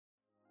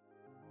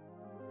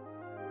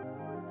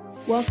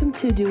Welcome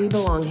to Do We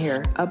Belong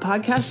Here, a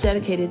podcast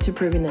dedicated to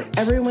proving that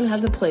everyone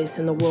has a place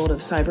in the world of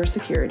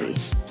cybersecurity.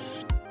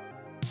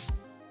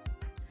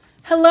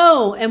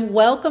 Hello, and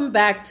welcome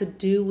back to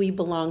Do We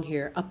Belong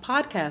Here, a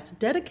podcast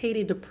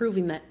dedicated to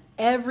proving that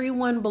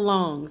everyone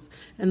belongs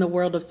in the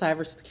world of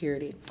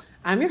cybersecurity.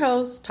 I'm your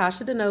host,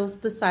 Tasha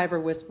DeNose, the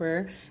Cyber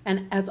Whisperer,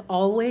 and as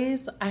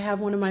always, I have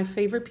one of my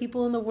favorite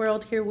people in the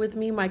world here with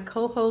me, my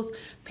co-host,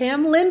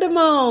 Pam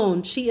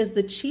Lindemone. She is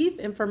the Chief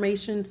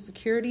Information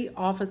Security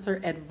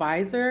Officer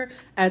Advisor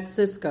at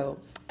Cisco,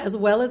 as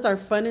well as our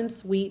fun and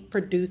sweet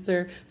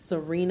producer,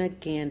 Serena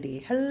Gandy.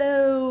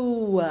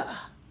 Hello.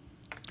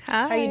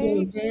 Hi. How you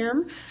doing,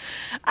 Pam?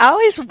 I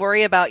always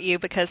worry about you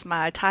because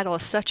my title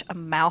is such a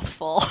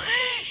mouthful.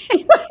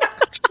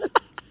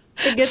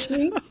 It gets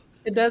me.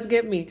 It does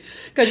get me.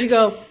 Because you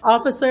go,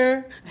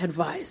 officer,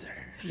 advisor.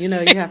 You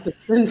know, you have to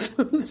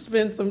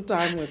spend some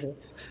time with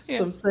it.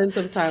 Yeah. Spend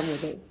some time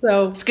with it.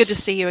 So it's good to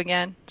see you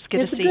again. It's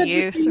good to see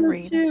you,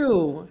 Serena.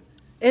 Too.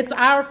 It's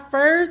our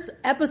first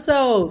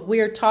episode. We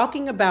are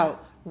talking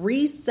about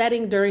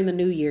resetting during the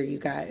new year, you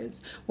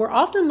guys. We're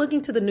often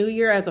looking to the new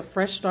year as a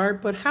fresh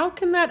start, but how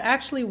can that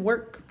actually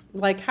work?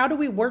 Like, how do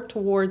we work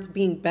towards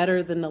being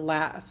better than the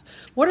last?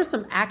 What are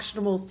some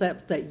actionable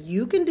steps that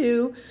you can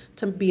do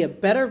to be a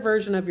better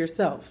version of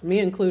yourself? Me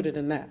included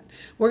in that.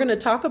 We're going to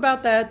talk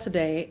about that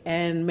today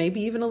and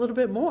maybe even a little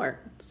bit more.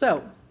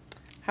 So,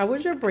 how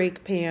was your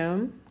break,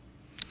 Pam?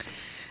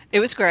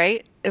 It was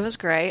great. It was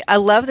great. I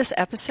love this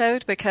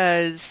episode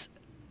because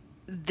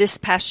this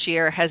past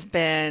year has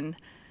been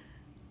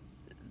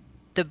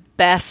the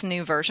best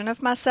new version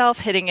of myself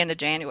hitting into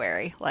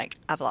January. Like,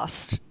 I've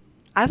lost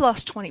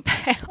 20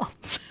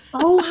 pounds.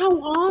 Oh, how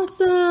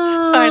awesome.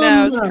 I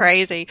know, it's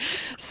crazy.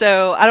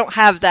 So I don't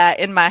have that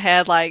in my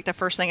head. Like, the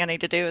first thing I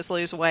need to do is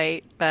lose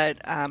weight. But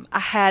I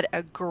had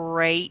a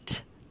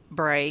great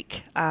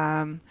break.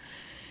 The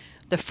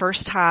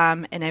first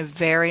time in a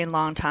very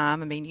long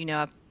time. I mean, you know,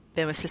 I've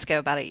been with Cisco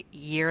about a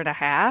year and a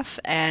half.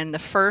 And the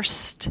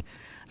first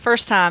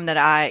time that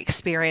I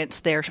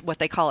experienced their what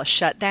they call a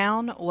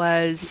shutdown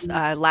was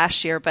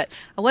last year, but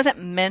I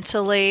wasn't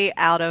mentally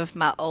out of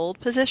my old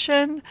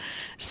position,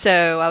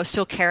 so I was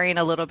still carrying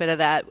a little bit of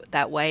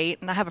that weight.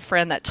 And I have a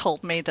friend that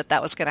told me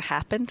that was going to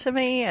happen to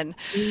me, and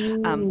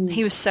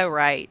he was so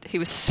right. He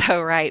was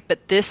so right.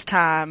 But this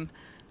time,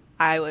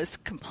 I was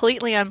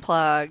completely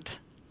unplugged.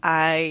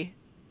 I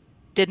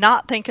did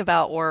not think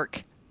about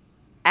work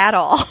at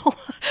all.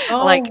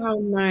 Oh, like, how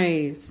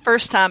nice.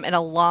 First time in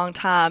a long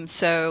time.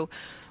 So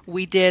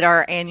we did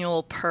our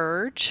annual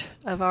purge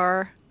of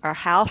our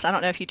house. I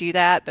don't know if you do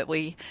that, but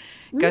we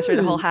go through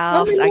the whole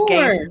house. I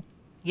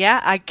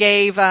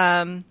gave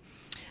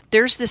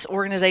there's this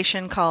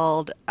organization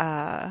called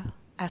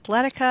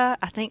Athletica.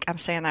 I think I'm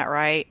saying that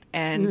right.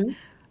 And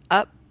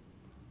I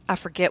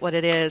forget what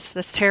it is.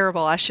 That's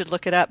terrible. I should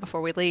look it up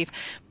before we leave.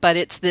 But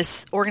it's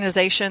this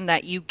organization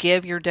that you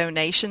give your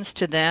donations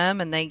to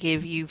them, and they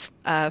give you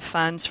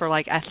funds for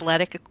like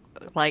athletic,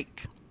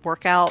 like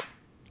workout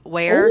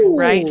wear,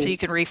 right? So you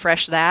can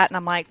refresh that. And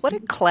I'm like, what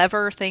a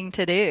clever thing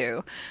to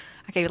do.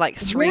 I gave like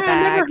 3 bags.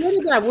 I never heard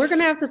of that. We're going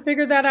to have to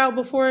figure that out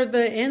before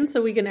the end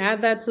so we can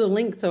add that to the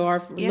link so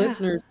our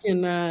listeners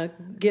can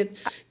get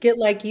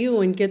like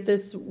you and get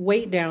this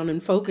weight down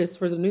and focus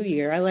for the new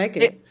year. I like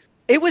it.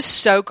 It was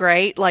so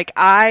great. Like,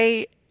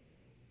 I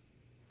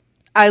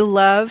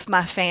love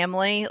my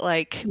family.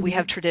 Like, we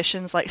have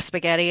traditions like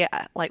spaghetti.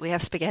 Like, we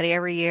have spaghetti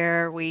every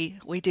year. We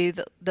do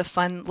the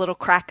fun little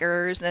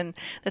crackers and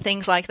the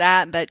things like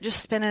that. But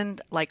just spending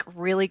like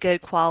really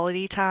good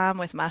quality time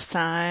with my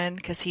son,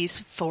 because he's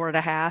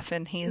 4.5,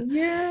 and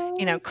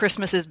you know,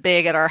 Christmas is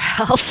big at our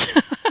house.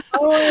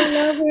 Oh, I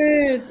love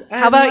it.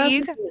 How about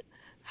you?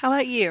 How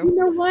about you? You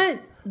know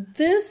what?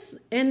 This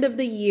end of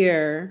the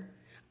year,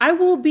 I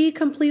will be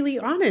completely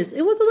honest,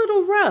 it was a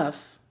little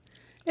rough.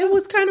 It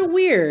was kind of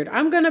weird.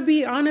 I'm going to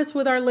be honest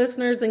with our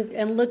listeners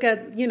and look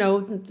at, you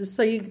know, to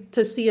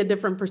see a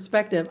different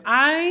perspective.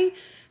 I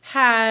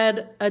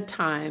had a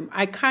time.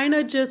 I kind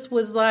of just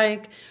was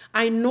like,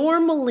 I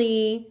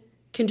normally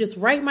can just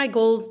write my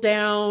goals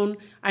down.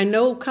 I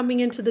know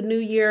coming into the new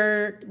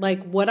year,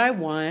 like what I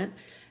want.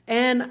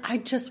 And I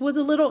just was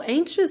a little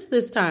anxious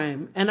this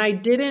time. And I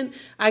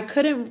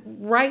couldn't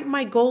write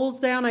my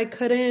goals down. I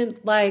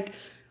couldn't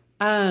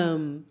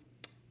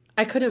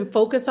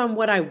focus on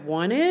what I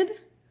wanted.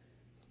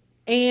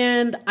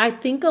 And I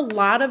think a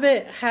lot of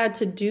it had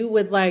to do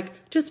with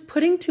like just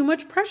putting too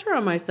much pressure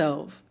on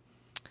myself.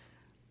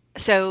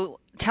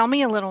 So tell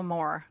me a little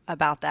more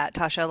about that,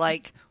 Tasha.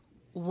 Like,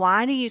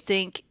 why do you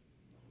think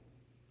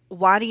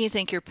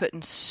you're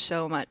putting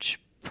so much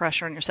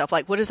pressure on yourself?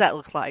 Like, what does that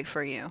look like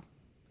for you?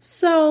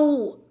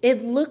 So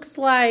it looks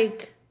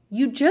like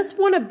you just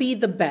want to be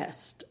the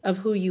best of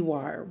who you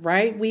are,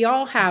 right? We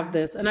all have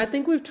this. And I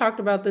think we've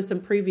talked about this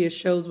in previous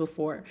shows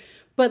before.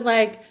 But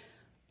like,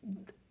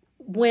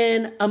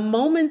 when a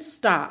moment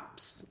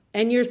stops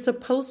and you're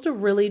supposed to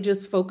really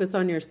just focus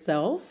on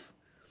yourself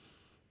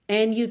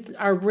and you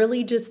are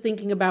really just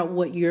thinking about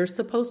what you're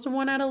supposed to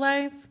want out of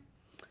life,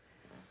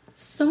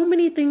 so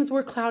many things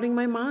were clouding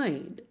my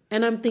mind.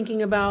 And I'm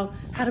thinking about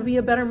how to be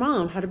a better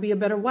mom, how to be a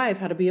better wife,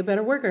 how to be a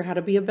better worker, how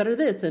to be a better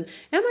this. And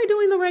am I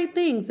doing the right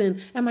things? And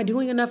am I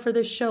doing enough for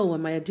this show?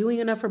 Am I doing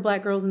enough for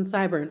Black Girls in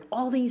Cyber? And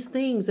all these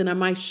things. And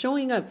am I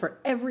showing up for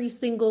every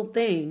single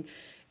thing?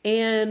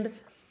 And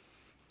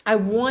I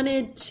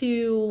wanted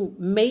to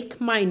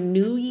make my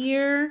new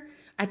year.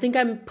 I think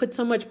I put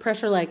so much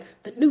pressure, like,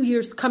 the new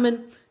year's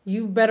coming.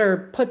 You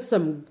better put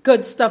some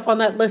good stuff on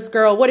that list,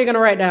 girl. What are you going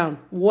to write down?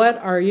 What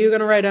are you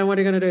going to write down? What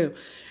are you going to do?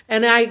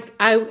 And I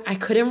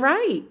couldn't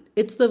write.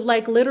 It's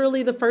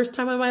literally the first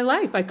time in my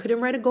life I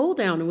couldn't write a goal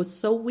down. It was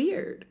so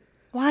weird.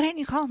 Why didn't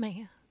you call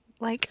me?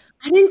 I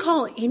didn't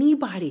call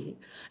anybody.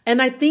 And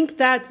I think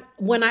that's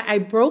when I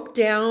broke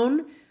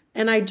down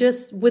and I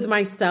just, with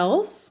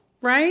myself,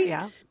 right?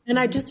 Yeah. And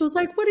I just was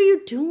like, what are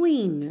you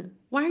doing?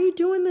 Why are you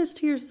doing this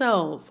to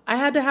yourself? I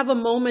had to have a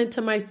moment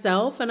to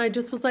myself. And I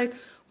just was like,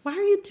 why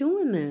are you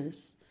doing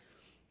this?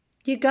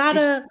 You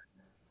gotta,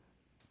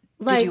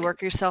 did you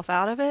work yourself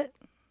out of it?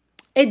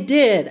 It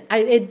did.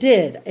 It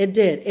did.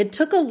 It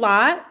took a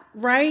lot,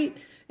 right?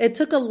 It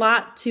took a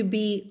lot to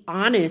be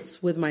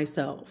honest with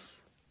myself.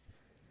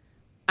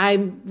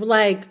 I'm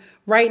like,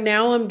 right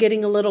now I'm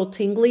getting a little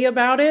tingly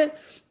about it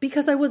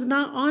because I was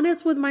not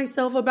honest with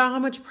myself about how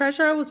much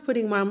pressure I was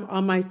putting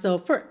on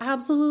myself for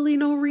absolutely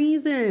no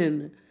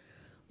reason.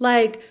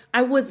 Like,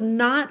 I was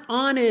not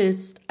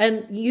honest.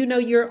 And,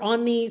 you're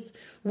on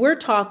we're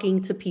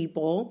talking to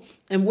people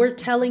and we're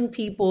telling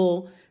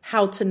people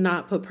how to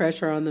not put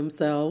pressure on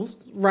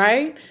themselves,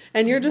 right?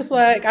 And you're just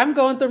like, I'm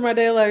going through my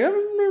day like, and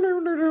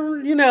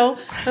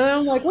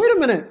I'm like, wait a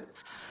minute,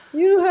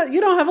 you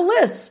don't have a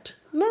list.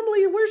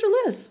 Normally, where's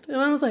your list? And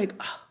I was like,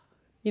 oh,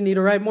 you need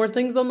to write more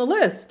things on the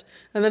list.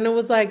 And then it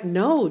was like,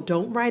 no,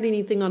 don't write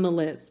anything on the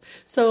list.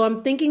 So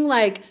I'm thinking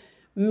like,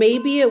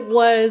 maybe it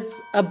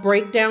was a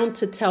breakdown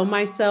to tell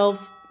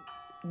myself,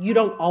 you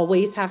don't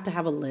always have to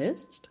have a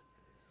list.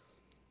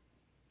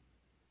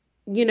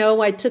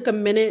 I took a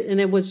minute and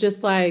it was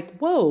just like,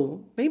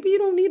 whoa, maybe you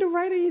don't need to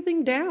write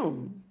anything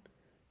down.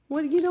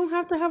 Well, you don't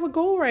have to have a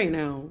goal right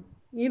now.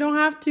 You don't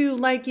have to,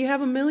 you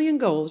have a million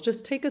goals.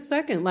 Just take a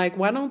second.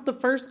 Why don't the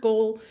first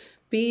goal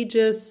be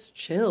just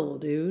chill,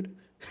 dude?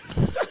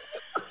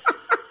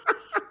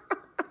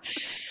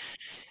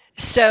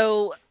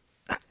 So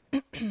I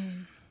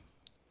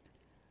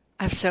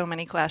have so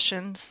many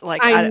questions.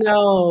 I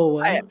know.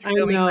 I have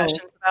so many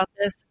questions about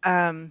this.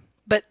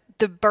 But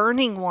the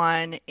burning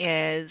one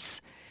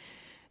is,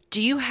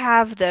 do you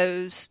have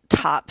those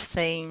top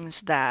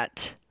things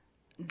that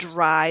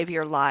drive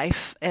your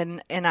life?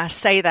 And I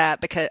say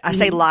that because I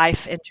say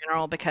life in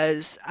general,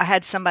 because I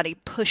had somebody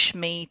push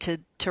me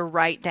to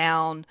write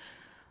down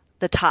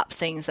the top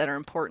things that are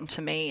important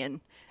to me.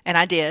 And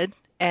I did.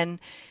 And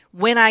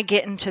when I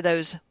get into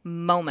those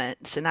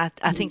moments, and I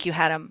think you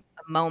had a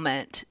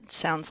moment, it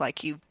sounds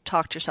like you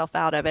talked yourself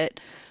out of it.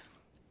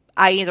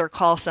 I either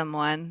call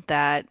someone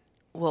that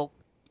will,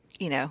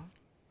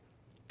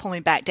 pull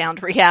me back down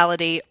to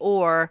reality,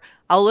 or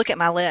I'll look at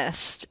my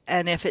list,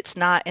 and if it's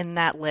not in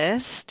that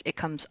list, it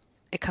comes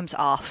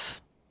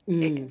off.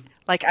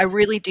 I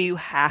really do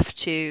have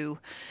to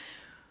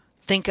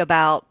think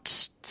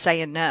about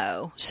saying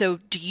no. So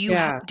do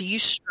you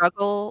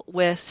struggle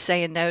with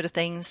saying no to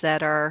things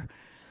that are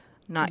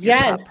not your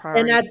top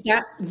priority? And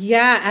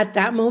at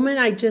that moment,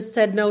 I just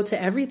said no to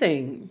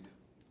everything.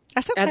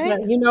 That's okay.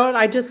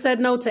 I just said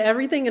no to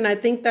everything. And I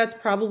think that's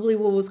probably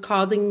what was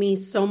causing me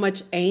so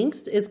much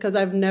angst, is because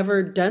I've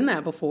never done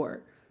that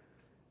before.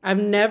 I've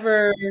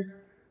never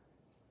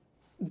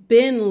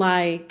been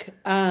like,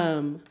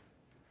 I'm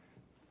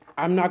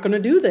not going to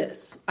do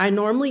this. I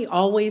normally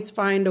always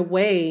find a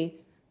way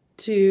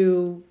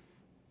to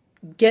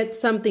get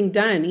something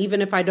done,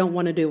 even if I don't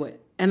want to do it.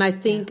 And I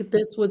think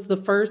this was the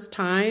first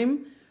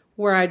time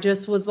where I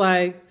just was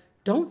like,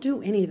 don't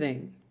do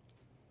anything.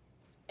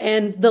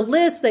 And the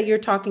list that you're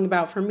talking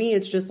about, for me,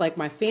 it's just like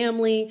my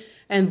family,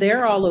 and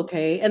they're all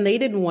okay, and they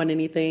didn't want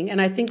anything. And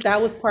I think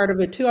that was part of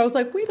it too. I was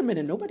like, wait a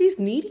minute, nobody's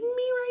needing me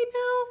right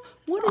now?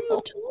 What are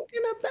you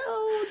talking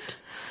about?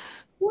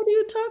 What are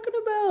you talking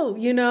about?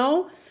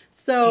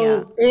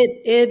 So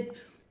it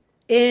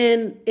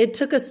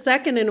took a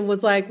second, and it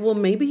was like, well,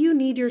 maybe you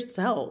need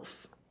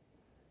yourself.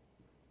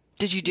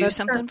 Did you do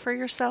something for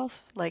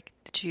yourself?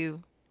 Did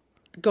you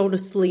go to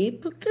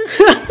sleep?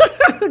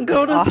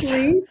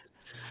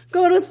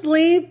 Go to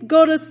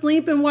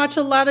sleep and watch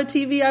a lot of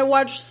TV. I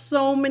watch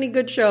so many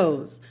good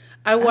shows.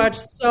 I watch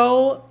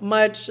so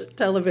much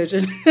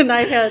television, and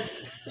I had,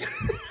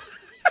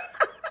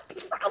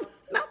 it's probably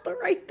not the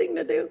right thing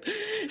to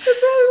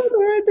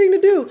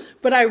do.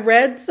 But I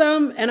read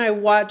some, and I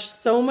watched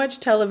so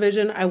much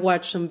television. I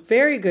watched some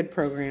very good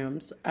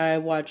programs. I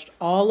watched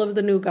all of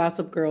the new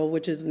Gossip Girl,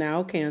 which is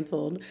now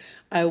canceled.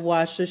 I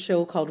watched a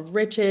show called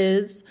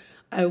Riches.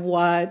 I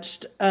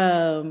watched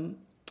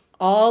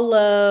all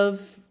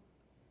of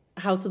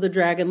House of the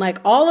Dragon,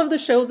 all of the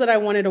shows that I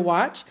wanted to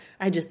watch.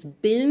 I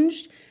just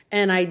binged,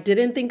 and I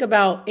didn't think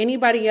about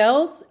anybody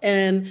else.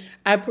 And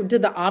I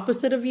did the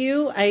opposite of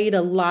you. I ate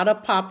a lot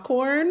of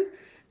popcorn,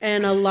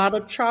 and a lot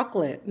of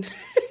chocolate.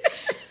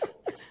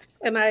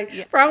 And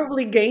I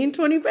probably gained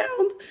 20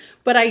 pounds,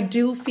 but I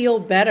do feel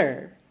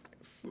better.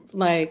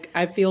 Like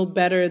I feel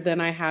better than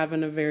I have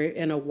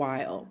in a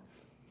while.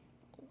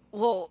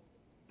 Well,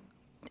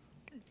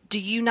 do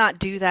you not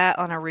do that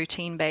on a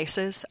routine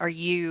basis? Are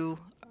you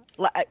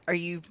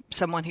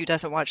someone who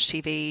doesn't watch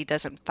TV,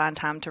 doesn't find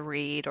time to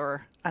read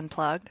or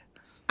unplug?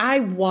 I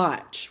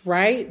watch,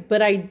 right?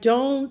 But I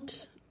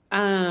don't,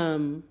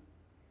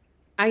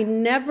 I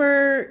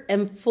never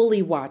am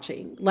fully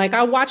watching. Like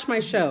I watch my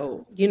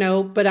show,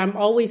 but I'm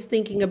always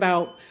thinking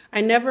about,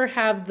 I never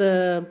have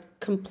the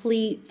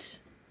complete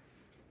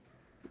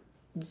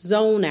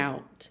zone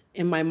out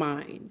in my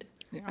mind.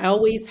 Yeah. I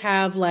always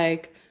have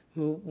like,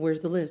 where's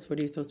the list? What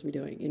are you supposed to be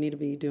doing? You need to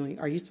be doing,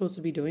 are you supposed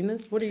to be doing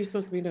this? What are you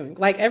supposed to be doing?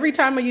 Like every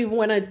time you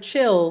want to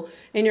chill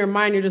in your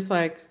mind, you're just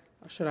like,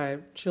 should I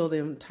chill the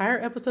entire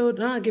episode?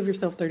 No, give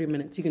yourself 30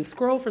 minutes. You can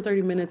scroll for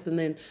 30 minutes and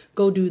then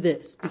go do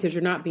this because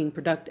you're not being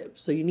productive.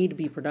 So you need to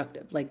be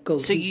productive. Like go.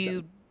 So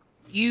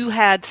you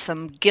had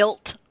some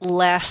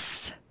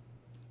guilt-less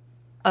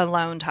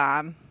alone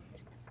time,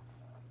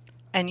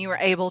 and you were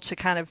able to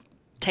kind of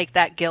take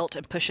that guilt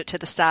and push it to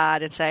the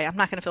side and say, I'm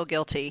not going to feel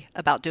guilty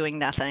about doing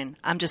nothing.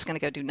 I'm just going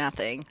to go do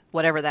nothing,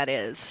 whatever that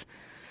is.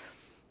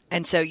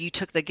 And so you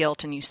took the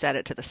guilt and you set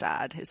it to the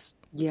side is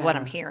what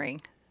I'm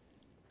hearing.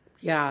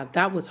 Yeah,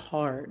 that was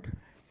hard.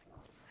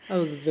 That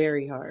was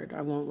very hard.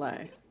 I won't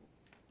lie.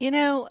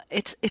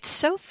 It's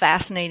so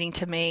fascinating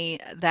to me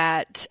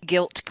that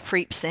guilt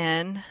creeps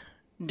in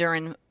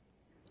during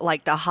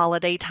like the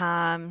holiday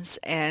times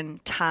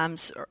and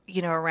times,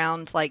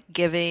 around like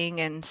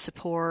giving and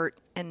support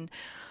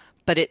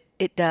but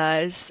it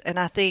does. And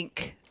I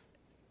think,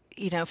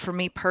 for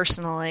me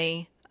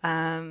personally,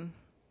 I've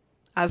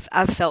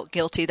felt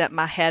guilty that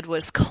my head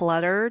was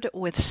cluttered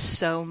with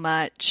so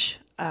much,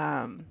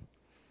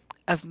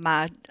 of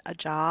a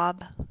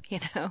job,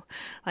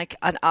 like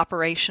an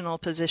operational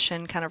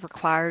position kind of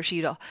requires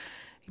you to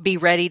be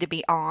ready to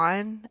be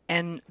on.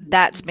 And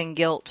that's been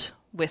guilt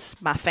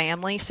with my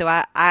family. So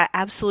I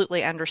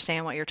absolutely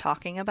understand what you're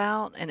talking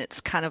about. And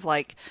it's kind of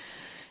like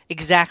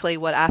exactly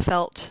what I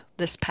felt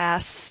this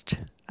past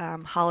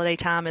holiday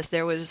time is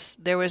there was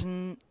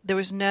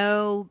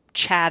no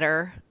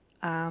chatter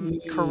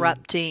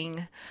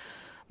corrupting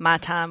my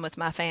time with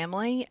my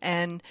family.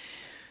 And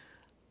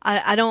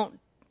I don't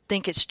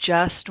think it's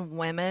just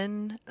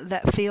women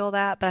that feel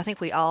that, but I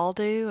think we all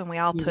do, and we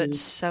all put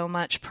so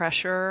much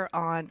pressure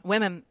on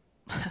women.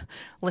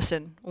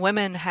 Listen,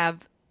 women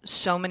have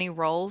so many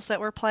roles that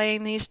we're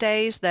playing these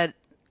days that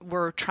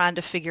we're trying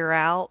to figure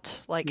out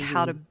like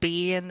how to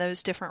be in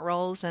those different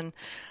roles. And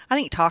I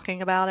think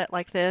talking about it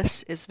like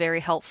this is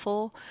very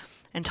helpful,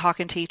 and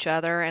talking to each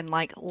other and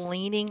like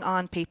leaning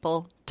on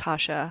people,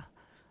 Tasha,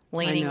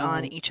 leaning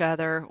on each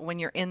other when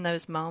you're in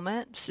those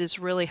moments is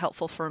really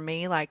helpful for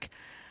me. Like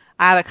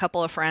I have a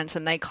couple of friends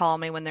and they call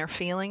me when they're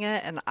feeling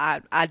it. And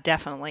I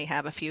definitely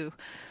have a few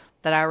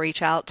that I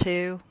reach out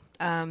to.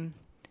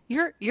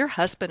 Your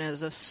husband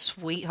is a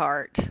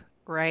sweetheart,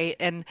 right?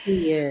 And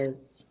he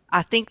is.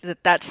 I think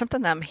that's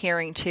something that I'm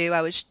hearing too.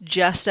 I was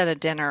just at a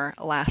dinner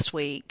last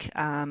week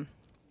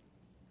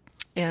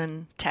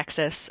in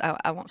Texas.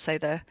 I won't say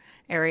the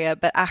area,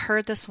 but I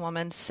heard this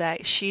woman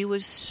say she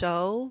was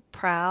so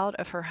proud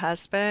of her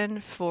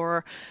husband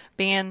for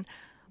being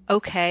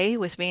okay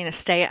with being a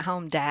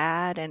stay-at-home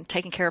dad and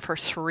taking care of her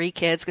 3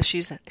 kids because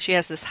she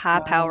has this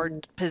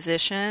high-powered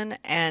position.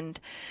 And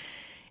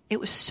it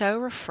was so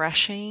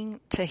refreshing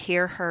to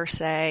hear her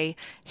say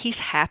he's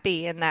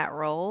happy in that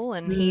role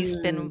and he's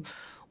been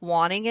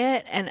wanting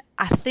it. And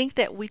I think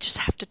that we just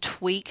have to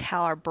tweak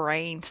how our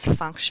brains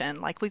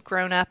function. Like we've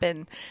grown up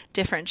in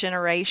different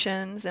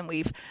generations and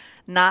we've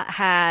not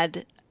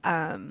had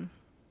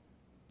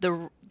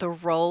the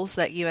roles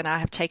that you and I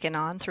have taken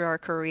on through our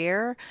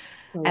career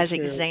as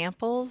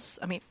examples.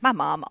 I mean, my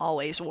mom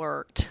always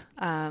worked.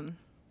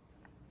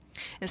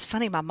 It's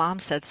funny, my mom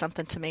said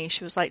something to me.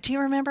 She was like, do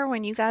you remember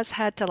when you guys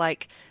had to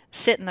like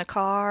sit in the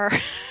car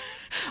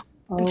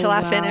until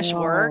I finished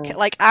work?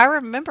 Like I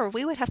remember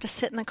we would have to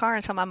sit in the car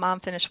until my mom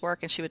finished work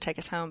and she would take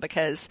us home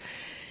because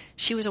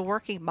she was a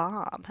working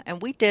mom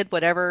and we did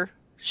whatever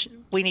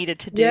we needed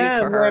to do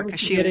for her because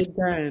she was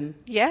done.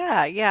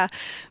 Yeah.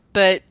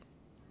 But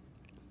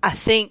I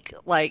think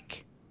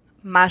like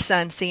my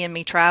son seeing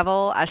me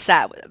travel, I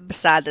sat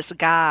beside this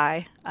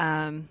guy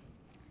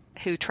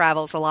who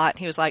travels a lot. And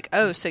he was like,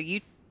 oh, so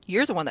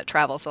you're the one that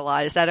travels a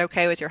lot. Is that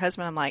okay with your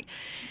husband? I'm like,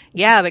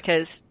 yeah,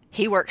 because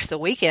he works the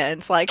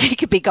weekends. Like he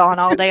could be gone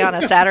all day on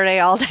a Saturday,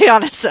 all day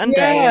on a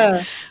Sunday. Yeah.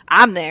 And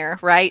I'm there,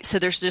 right? So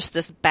there's just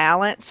this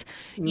balance.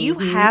 You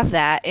have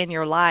that in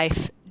your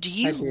life. Do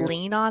you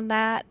lean on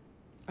that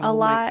a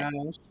lot? My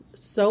gosh.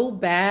 So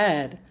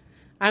bad.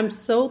 I'm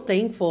so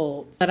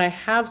thankful that I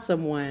have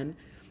someone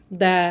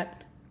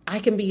that I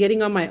can be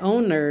getting on my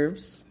own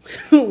nerves,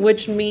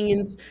 which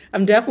means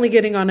I'm definitely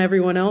getting on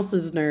everyone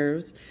else's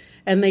nerves.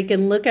 And they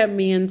can look at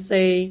me and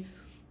say,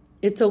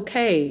 it's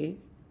okay.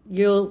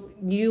 You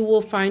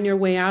will find your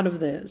way out of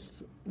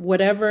this.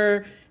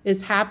 Whatever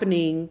is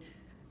happening,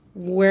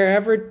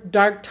 wherever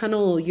dark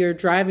tunnel you're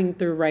driving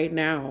through right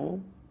now,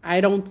 I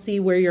don't see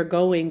where you're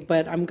going,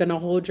 but I'm going to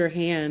hold your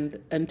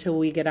hand until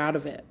we get out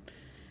of it.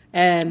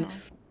 And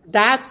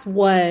that's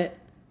what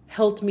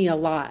helped me a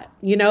lot.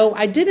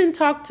 I didn't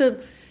talk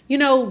to,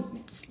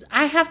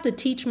 I have to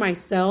teach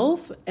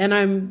myself, and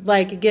I'm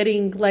like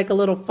getting like a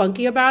little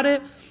funky about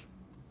it.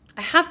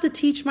 I have to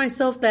teach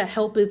myself that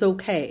help is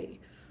okay.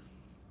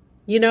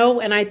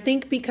 And I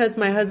think because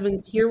my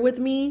husband's here with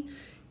me,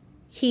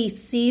 he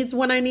sees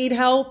when I need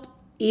help,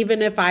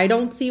 even if I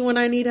don't see when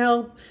I need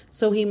help.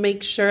 So he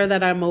makes sure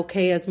that I'm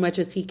okay as much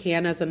as he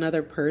can as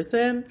another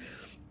person.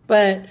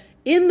 But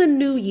in the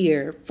new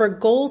year, for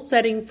goal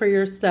setting for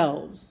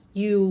yourselves,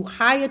 you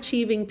high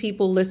achieving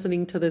people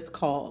listening to this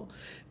call,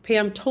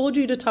 Pam told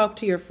you to talk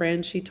to your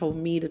friends. She told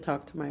me to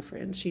talk to my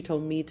friends. She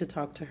told me to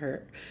talk to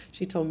her.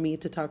 She told me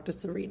to talk to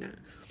Serena.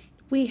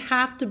 We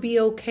have to be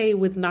okay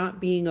with not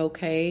being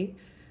okay.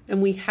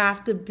 And we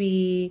have to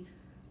be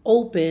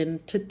open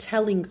to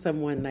telling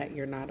someone that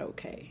you're not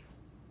okay.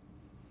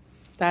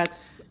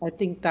 I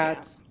think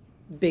that's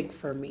big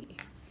for me.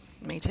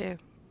 Me too.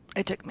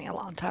 It took me a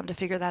long time to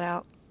figure that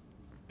out.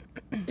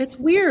 It's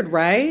weird,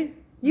 right?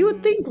 You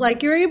would think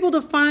like you're able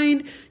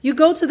to you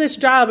go to this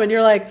job and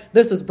you're like,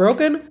 this is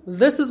broken.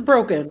 This is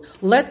broken.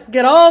 Let's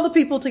get all the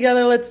people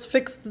together. Let's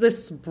fix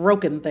this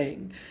broken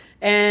thing.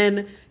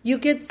 And you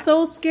get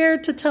so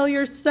scared to tell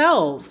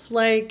yourself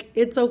like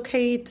it's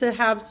okay to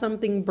have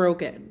something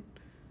broken.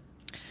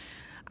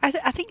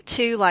 I think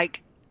too,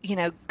 like,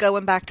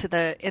 going back to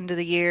the end of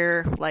the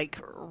year, like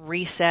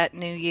reset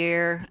new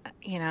year,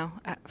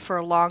 for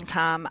a long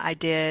time I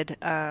did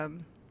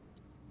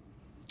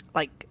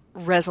like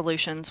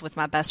resolutions with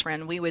my best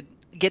friend. We would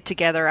get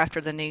together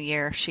after the new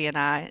year, she and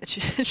I.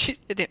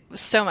 It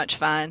was so much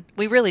fun.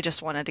 We really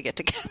just wanted to get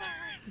together.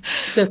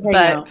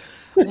 But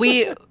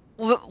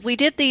we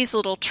did these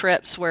little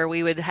trips where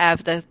we would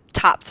have the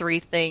top 3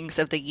 things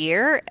of the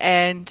year.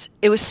 And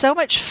it was so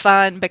much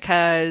fun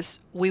because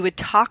we would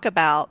talk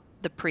about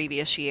the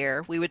previous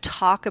year. We would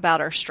talk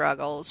about our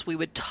struggles. We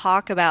would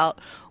talk about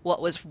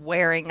what was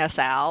wearing us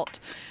out.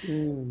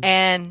 And,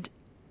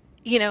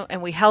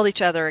 and we held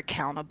each other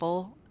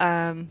accountable.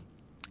 And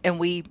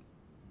we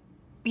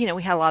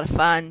had a lot of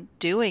fun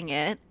doing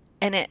it.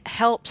 And it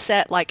helped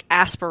set like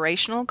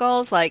aspirational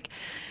goals. Like,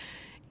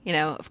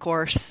 of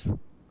course,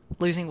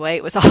 losing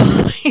weight was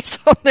always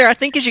on there. I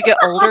think as you get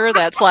older,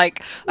 that's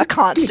like a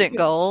constant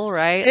goal,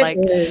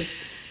 right?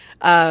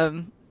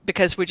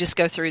 Because we just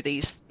go through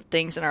these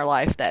things in our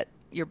life that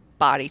your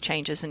body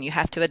changes and you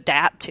have to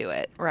adapt to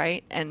it,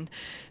 right? And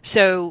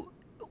so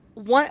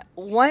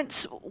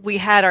once we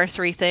had our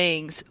 3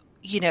 things,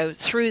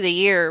 through the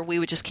year, we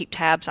would just keep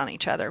tabs on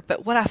each other.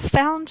 But what I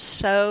found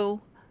so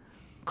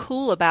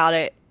cool about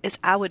it is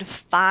I would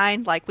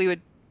find, like, we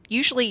would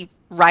usually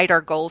write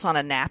our goals on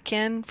a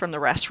napkin from the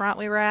restaurant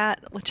we were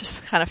at, which is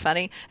kind of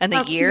funny. And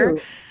the year,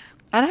 cute.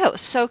 I know, it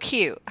was so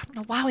cute. I don't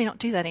know why we don't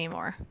do that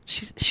anymore.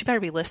 She better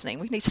be listening.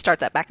 We need to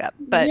start that back up.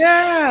 But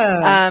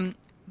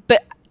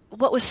but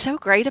what was so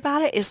great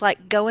about it is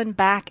like going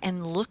back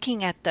and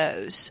looking at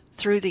those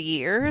through the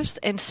years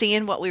and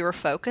seeing what we were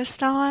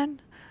focused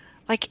on.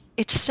 Like,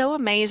 it's so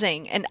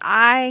amazing. And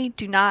I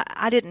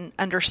didn't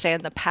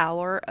understand the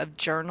power of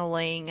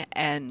journaling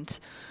and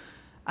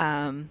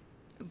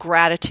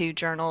gratitude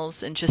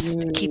journals and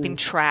just keeping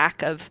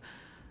track of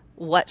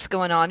what's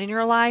going on in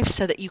your life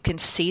so that you can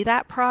see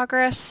that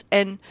progress.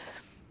 And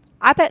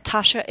I bet,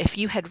 Tasha, if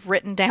you had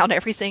written down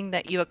everything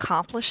that you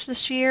accomplished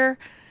this year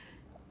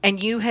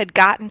and you had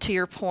gotten to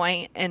your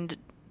point in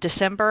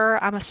December,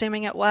 I'm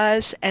assuming it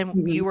was,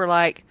 and you were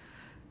like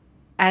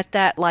at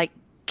that like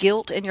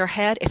guilt in your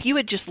head, if you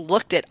had just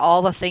looked at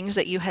all the things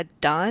that you had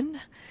done,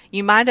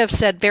 you might have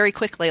said very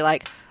quickly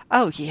like,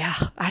 oh yeah,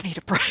 I need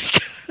a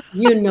break.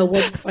 You know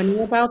what's funny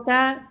about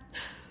that?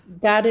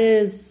 That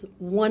is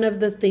one of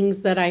the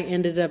things that I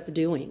ended up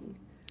doing.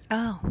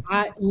 Oh.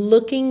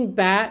 Looking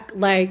back,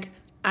 like,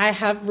 I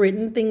have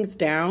written things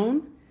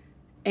down,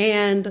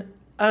 and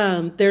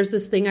there's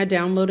this thing I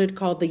downloaded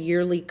called the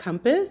Yearly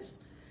Compass,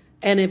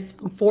 and it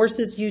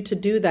forces you to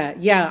do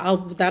that. Yeah,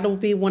 that'll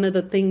be one of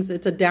the things.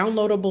 It's a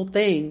downloadable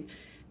thing,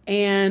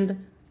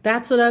 and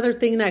that's another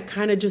thing that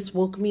kind of just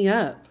woke me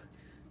up.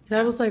 And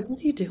I was like, what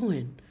are you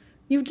doing?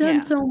 You've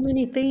done so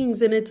many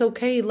things, and it's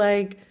okay.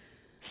 Like,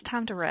 it's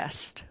time to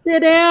rest. Sit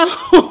down.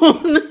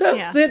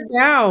 Sit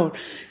down.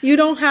 You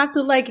don't have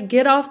to like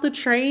get off the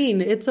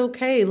train. It's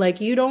okay.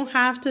 Like, you don't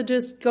have to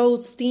just go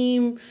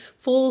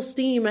full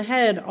steam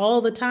ahead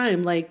all the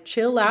time. Like,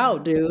 chill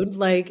out, dude.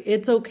 Like,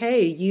 it's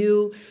okay.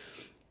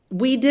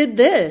 We did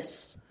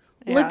this.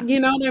 Yeah. Look, you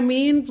know what I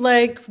mean?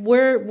 Like,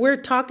 we're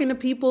talking to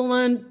people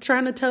and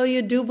trying to tell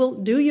you,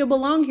 do you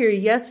belong here?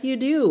 Yes, you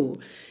do.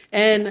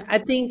 And I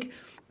think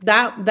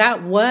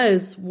that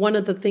was one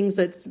of the things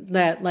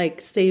that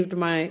like saved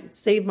my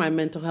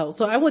mental health.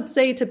 So I would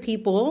say to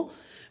people,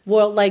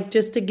 well, like,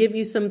 just to give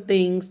you some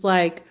things,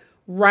 like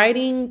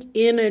writing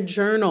in a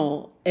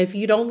journal. If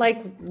you don't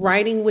like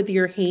writing with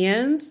your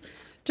hands,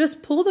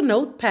 just pull the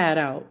notepad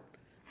out.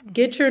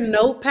 Get your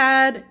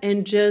notepad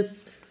and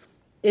just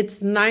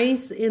it's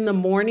nice in the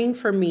morning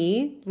for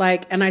me.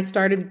 Like, and I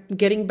started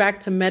getting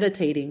back to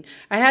meditating.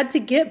 I had to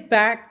get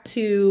back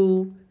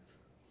to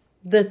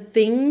the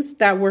things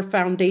that were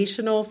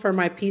foundational for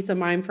my peace of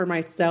mind for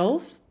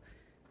myself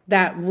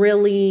that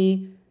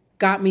really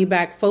got me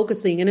back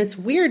focusing. And it's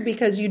weird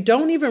because you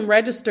don't even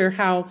register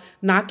how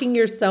knocking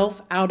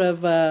yourself out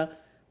of a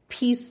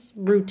peace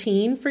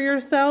routine for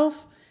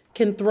yourself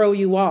can throw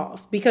you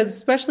off. Because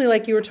especially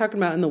like you were talking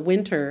about in the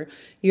winter,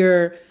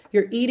 you're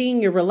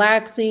eating, you're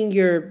relaxing,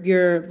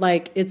 you're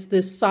like, it's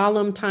this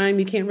solemn time.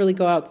 You can't really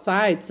go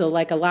outside. So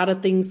like a lot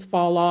of things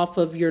fall off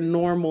of your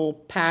normal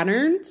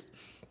patterns.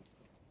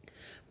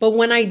 But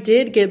when I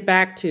did get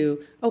back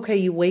to, okay,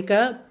 you wake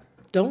up,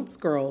 don't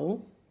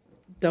scroll,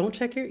 don't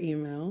check your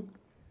email,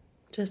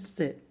 just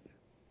sit.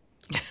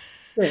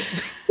 Sit.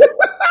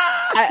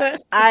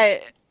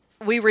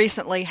 We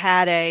recently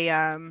had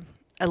a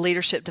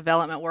leadership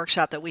development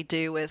workshop that we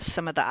do with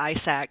some of the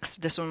ISACs.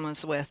 This one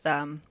was with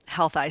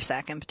Health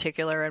ISAC in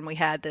particular, and we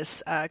had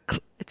this.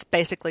 It's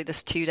basically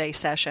this 2-day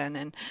session,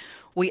 and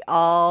we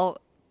all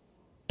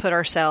put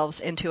ourselves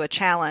into a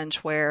challenge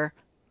where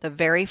the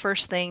very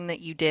first thing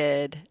that you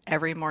did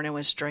every morning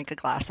was drink a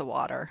glass of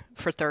water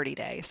for 30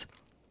 days.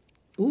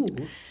 Ooh.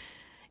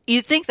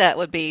 You'd think that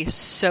would be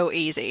so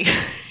easy.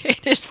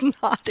 It is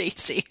not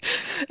easy.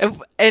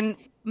 And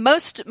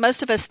most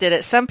of us did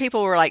it. Some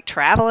people were like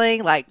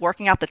traveling, like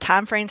working out the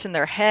time frames in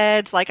their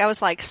heads. Like I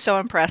was like so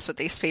impressed with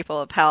these people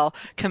of how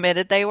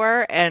committed they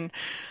were. And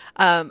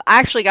I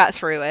actually got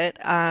through it.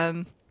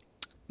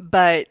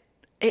 But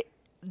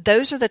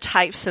those are the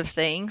types of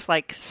things,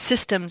 like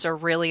systems are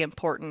really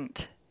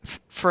important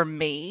for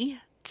me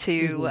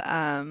to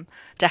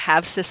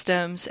have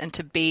systems and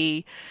to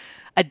be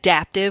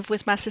adaptive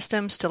with my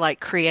systems, to like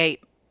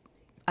create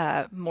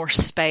more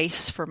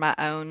space for my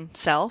own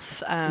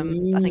self. I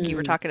think you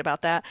were talking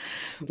about that,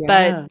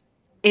 but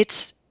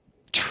it's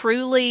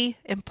truly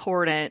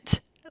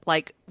important.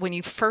 Like when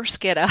you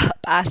first get up,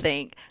 I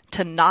think,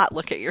 to not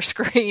look at your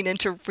screen and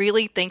to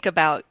really think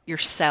about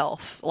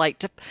yourself,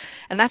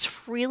 and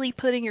that's really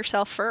putting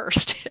yourself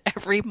first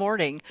every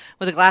morning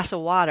with a glass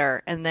of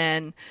water. And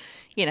then,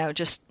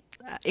 just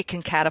it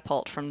can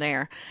catapult from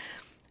there.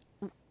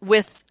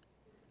 With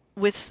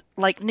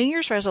like New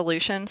Year's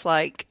resolutions,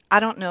 like, I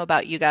don't know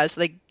about you guys,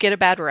 they get a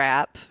bad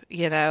rap,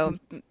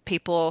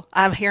 people,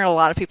 I'm hearing a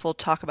lot of people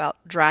talk about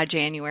dry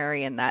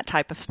January and that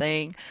type of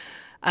thing.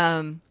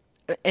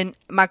 And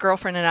my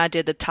girlfriend and I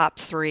did the top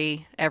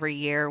 3 every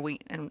year.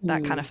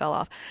 That kind of fell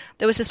off.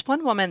 There was this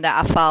one woman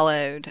that I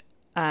followed.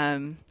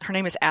 Her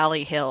name is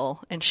Allie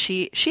Hill, and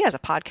she has a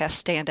podcast,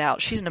 Stand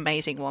Out. She's an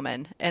amazing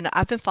woman, and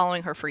I've been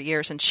following her for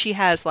years. And she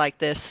has like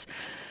this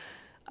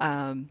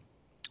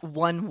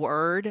one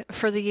word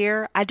for the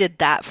year. I did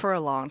that for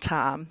a long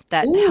time.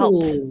 That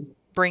helped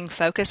bring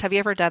focus. Have you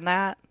ever done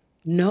that?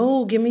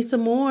 No, give me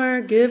some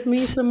more. Give me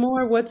some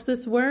more. What's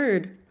this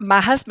word?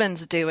 My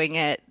husband's doing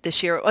it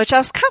this year, which I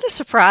was kind of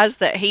surprised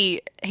that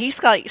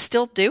he's like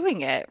still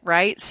doing it,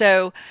 right?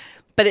 So,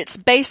 but it's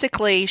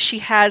basically, she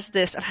has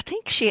this, and I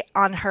think she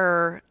on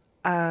her,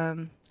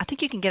 I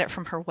think you can get it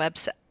from her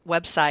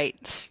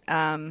website,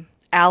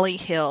 Allie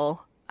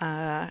Hill,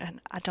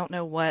 and I don't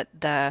know what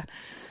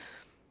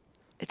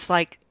it's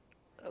like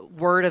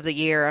word of the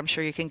year. I'm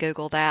sure you can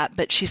Google that,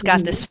 but she's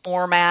got this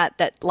format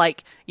that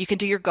like you can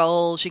do your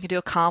goals, you can do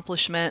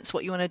accomplishments,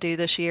 what you want to do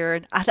this year.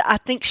 And I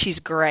think she's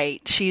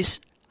great. She's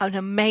an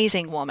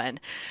amazing woman.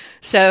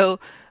 So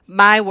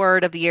my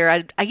word of the year,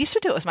 I used to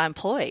do it with my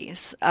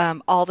employees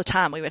all the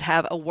time. We would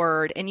have a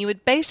word, and you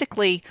would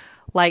basically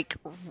like,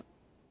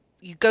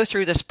 you go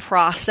through this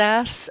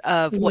process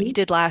of what you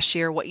did last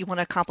year, what you want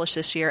to accomplish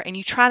this year, and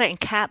you try to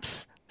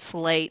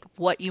encapsulate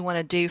what you want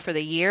to do for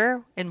the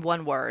year in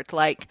one word.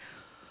 Like,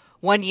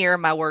 one year,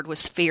 my word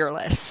was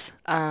fearless.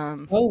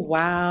 Oh,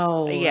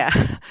 wow. Yeah.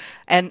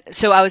 And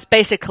so I was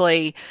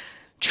basically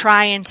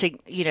trying to,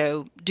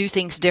 do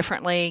things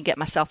differently, get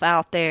myself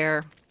out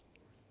there.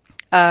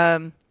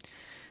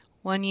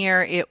 One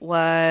year it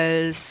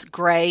was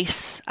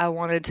grace. I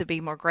wanted to be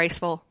more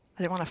graceful.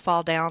 I didn't want to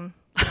fall down.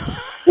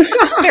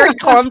 I'm very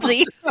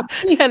clumsy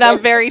and I'm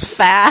very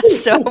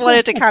fast. So I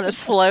wanted to kind of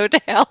slow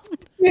down.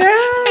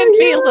 And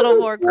be a little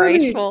more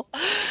graceful.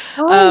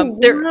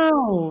 There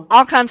are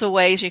all kinds of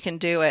ways you can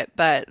do it,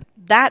 but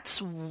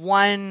that's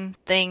one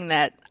thing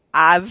that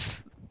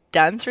I've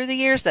done through the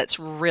years that's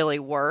really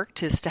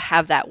worked, is to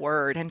have that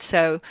word. And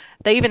so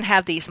they even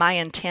have these My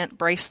Intent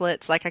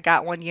bracelets. Like I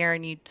got one year,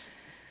 and you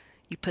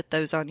put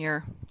those on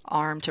your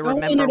arm to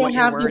remember what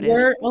your word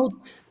is. Oh,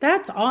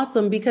 that's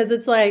awesome, because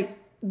it's like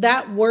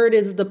that word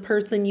is the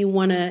person you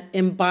want to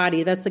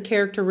embody. That's the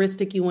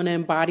characteristic you want to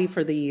embody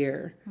for the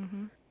year.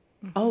 Mm-hmm.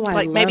 Oh, I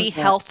like love maybe that.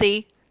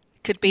 Healthy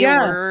could be a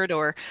word,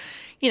 or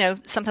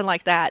something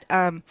like that.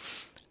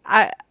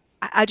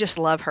 I just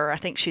love her. I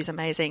think she's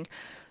amazing.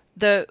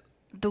 The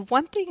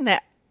one thing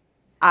that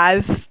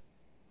I've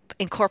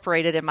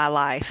incorporated in my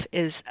life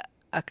is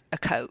a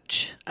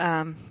coach,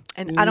 and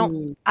I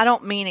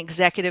don't mean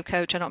executive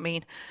coach. I don't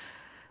mean,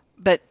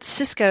 but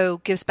Cisco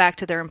gives back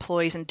to their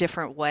employees in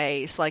different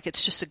ways. Like,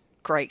 it's just a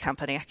great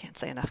company. I can't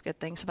say enough good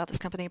things about this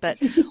company, but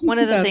one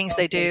of the things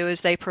they do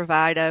is they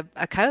provide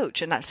a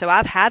coach. And so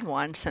I've had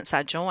one since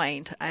I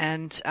joined,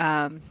 and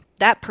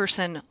that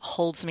person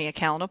holds me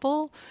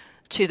accountable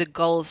to the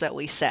goals that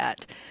we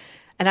set.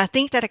 And I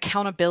think that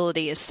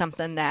accountability is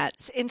something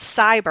that in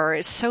cyber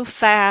is so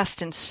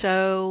fast and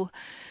so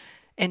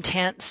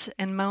intense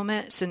in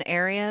moments and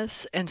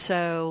areas. And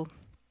so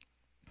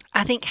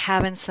I think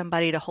having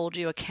somebody to hold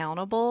you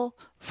accountable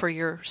for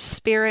your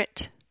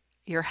spirit,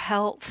 your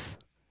health,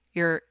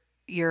 your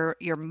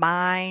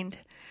mind,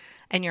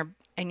 and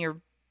your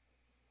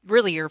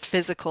really your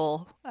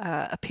physical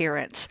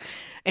appearance.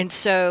 And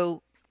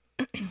so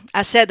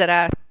I said that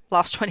I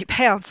lost 20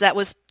 pounds. That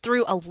was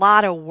through a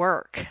lot of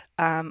work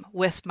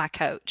with my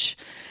coach,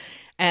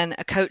 and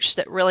a coach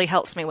that really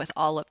helps me with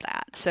all of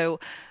that. So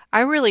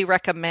I really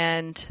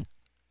recommend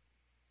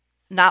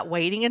not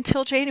waiting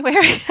until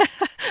January,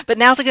 but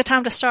now's a good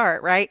time to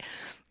start, right?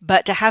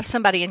 But to have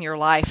somebody in your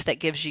life that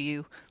gives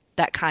you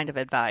that kind of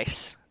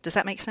advice. Does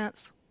that make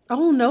sense?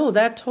 Oh no,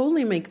 that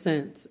totally makes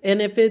sense.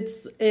 And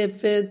it's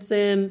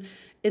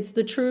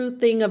the true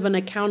thing of an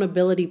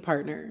accountability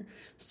partner,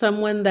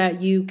 someone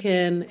that you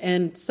can,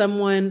 and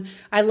someone,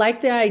 I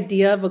like the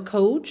idea of a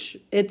coach.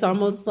 It's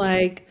almost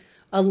like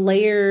a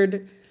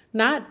layered,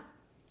 not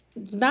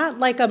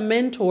like a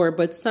mentor,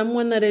 but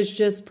someone that is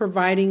just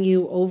providing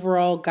you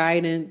overall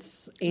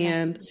guidance.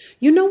 And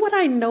you know what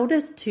I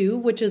noticed too,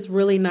 which is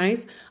really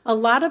nice? A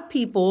lot of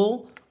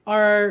people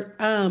are,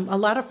 a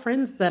lot of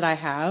friends that I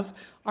have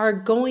are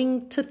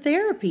going to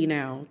therapy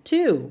now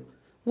too,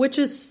 which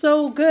is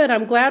so good.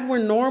 I'm glad we're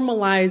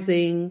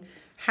normalizing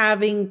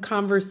having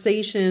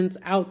conversations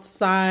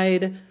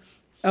outside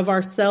of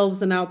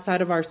ourselves and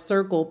outside of our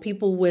circle,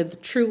 people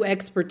with true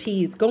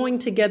expertise, going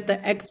to get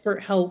the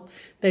expert help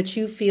that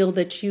you feel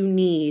that you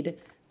need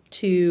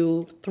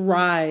to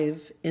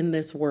thrive in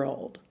this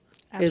world.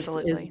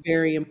 Absolutely. Is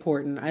very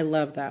important. I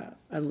love that.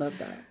 I love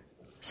that.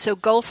 So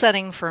goal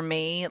setting for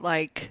me,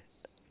 like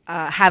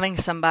having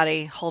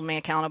somebody hold me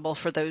accountable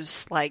for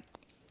those, like,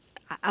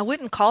 I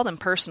wouldn't call them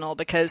personal,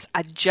 because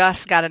I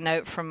just got a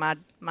note from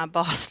my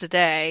boss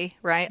today,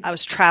 right? I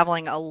was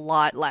traveling a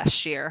lot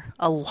last year,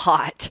 a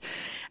lot.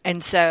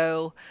 And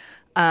so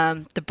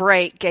the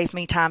break gave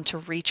me time to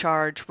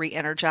recharge,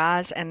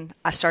 re-energize, and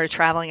I started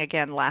traveling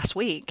again last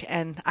week.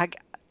 And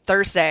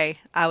Thursday,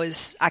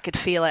 I could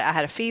feel it. I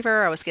had a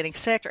fever. I was getting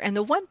sick. And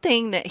the one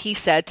thing that he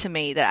said to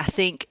me that I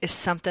think is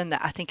something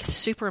that I think is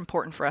super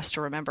important for us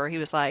to remember, he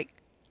was like,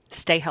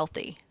 stay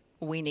healthy.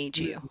 We need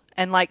you.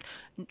 And like,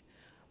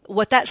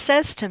 what that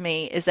says to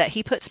me is that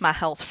he puts my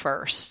health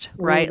first,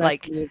 right?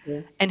 Like,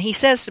 amazing. And he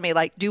says to me,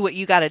 like, do what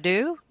you got to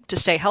do to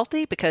stay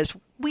healthy because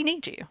we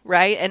need you,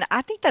 right? And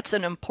I think that's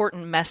an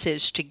important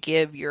message to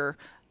give your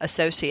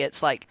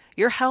associates. Like,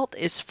 your health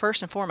is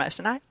first and foremost.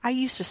 And I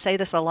used to say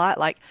this a lot,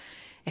 like,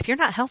 if you're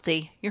not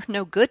healthy, you're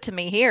no good to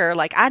me here.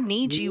 Like, I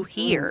need you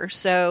here.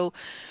 So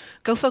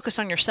go focus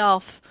on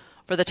yourself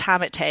for the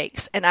time it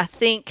takes. And I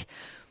think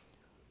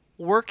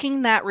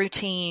working that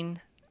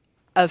routine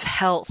of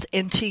health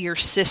into your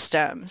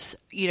systems,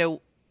 you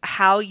know,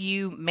 how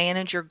you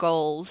manage your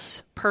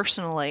goals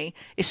personally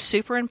is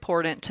super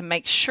important to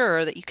make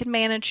sure that you can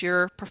manage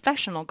your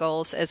professional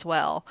goals as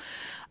well.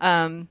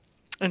 And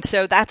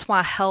so that's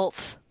why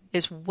health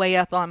is way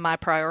up on my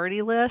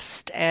priority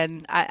list,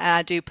 and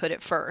I do put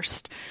it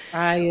first.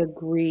 I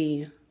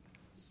agree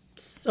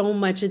so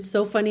much. It's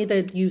so funny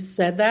that you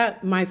said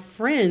that. My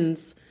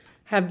friends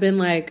have been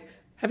like,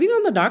 have you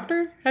gone to the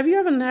doctor? Have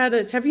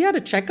you had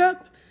a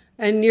checkup?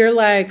 And you're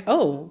like,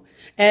 oh.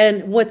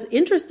 And what's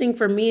interesting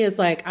for me is,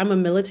 like, I'm a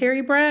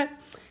military brat.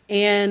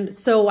 And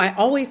so I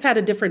always had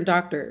a different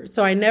doctor.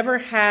 So I never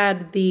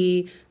had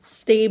the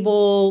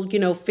stable, you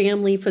know,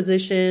 family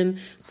physician.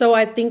 So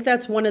I think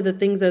that's one of the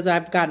things as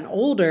I've gotten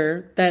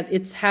older that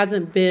it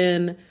hasn't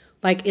been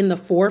like in the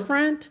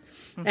forefront.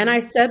 Mm-hmm. And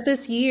I said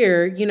this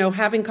year, you know,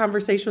 having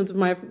conversations with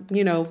my,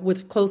 you know,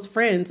 with close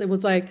friends, it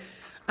was like,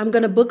 I'm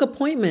going to book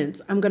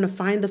appointments. I'm going to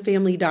find the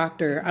family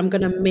doctor. I'm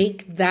going to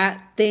make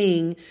that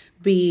thing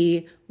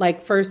be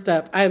like first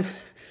up.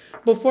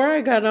 Before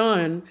I got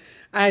on,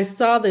 I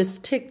saw this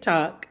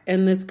TikTok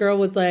and this girl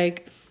was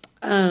like,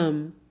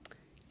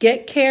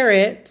 get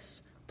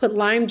carrots, put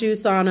lime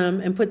juice on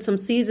them and put some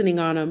seasoning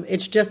on them.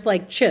 It's just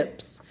like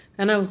chips.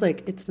 And I was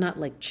like, it's not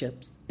like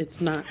chips. It's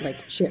not like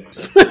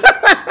chips.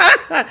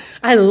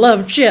 I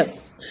love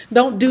chips.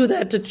 Don't do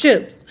that to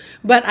chips.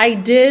 But I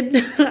did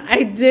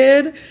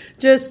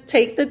just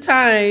take the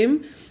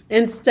time.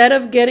 Instead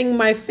of getting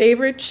my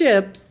favorite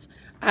chips,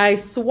 I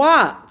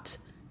swapped.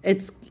 I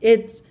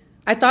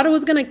thought it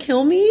was going to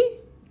kill me.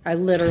 I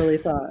literally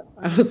thought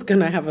I was going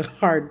to have a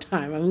hard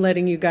time. I'm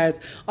letting you guys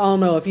all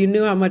know. If you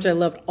knew how much I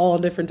loved all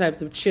different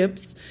types of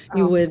chips,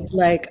 you would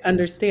like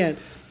understand.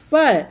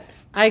 But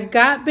I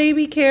got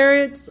baby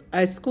carrots.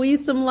 I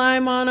squeezed some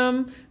lime on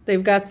them.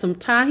 They've got some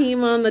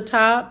tahini on the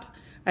top.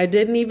 I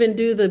didn't even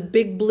do the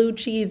big blue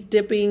cheese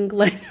dipping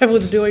like I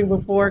was doing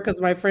before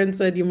because my friend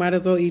said you might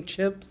as well eat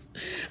chips.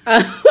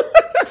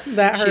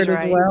 That hurt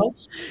as well.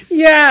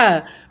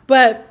 Yeah.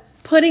 But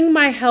putting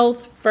my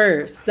health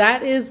first.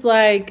 That is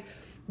like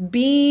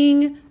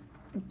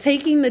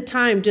taking the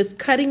time, just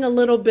cutting a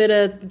little bit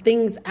of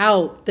things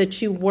out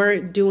that you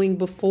weren't doing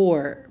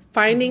before.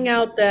 Finding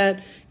out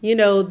that,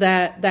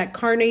 that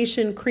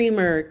carnation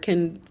creamer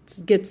can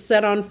get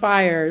set on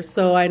fire.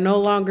 So I no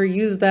longer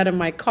use that in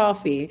my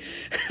coffee.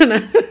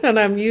 And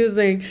I'm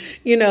using,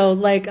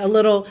 like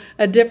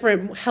a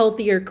different,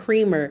 healthier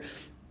creamer.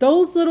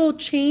 Those little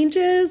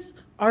changes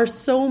are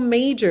so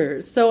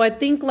major. So I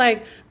think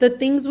like the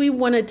things we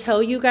want to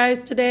tell you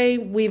guys today,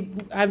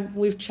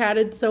 we've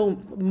chatted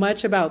so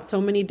much about so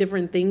many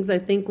different things. I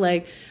think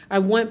like I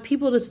want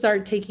people to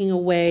start taking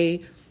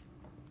away,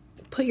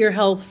 put your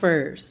health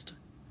first.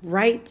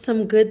 Write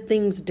some good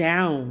things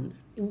down.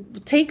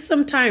 Take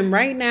some time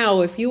right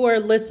now, if you are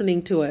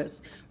listening to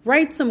us,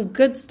 write some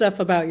good stuff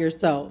about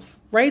yourself.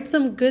 Write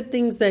some good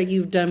things that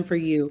you've done for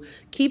you.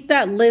 Keep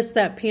that list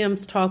that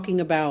Pam's talking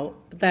about,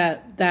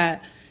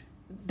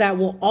 that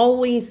will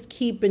always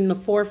keep in the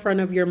forefront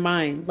of your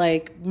mind.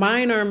 Like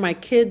mine are my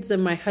kids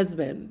and my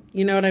husband.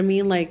 You know what I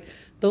mean? Like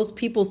those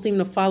people seem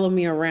to follow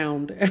me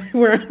around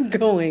everywhere I'm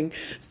going.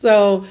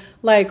 So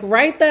like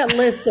write that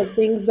list of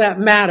things that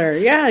matter.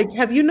 Yeah.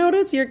 Have you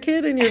noticed your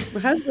kid and your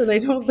husband,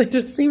 they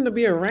just seem to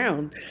be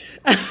around.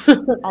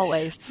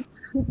 Always.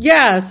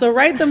 Yeah. So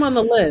write them on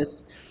the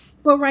list,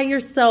 but write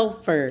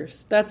yourself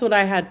first. That's what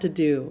I had to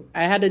do.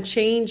 I had to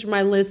change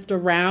my list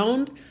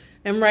around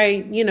and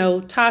write,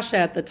 Tasha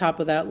at the top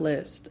of that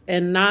list,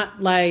 and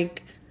not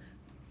like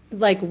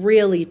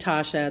really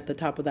Tasha at the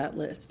top of that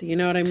list. You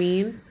know what I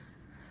mean?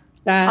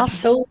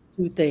 Those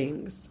two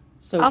things.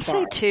 I'll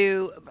say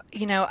too,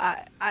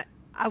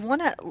 I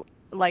want to,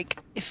 like,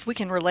 if we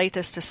can relate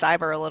this to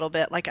cyber a little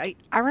bit, like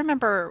I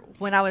remember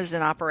when I was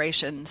in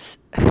operations,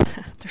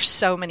 there's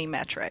so many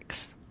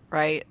metrics,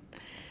 right?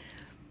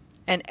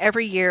 And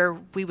every year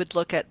we would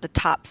look at the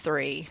top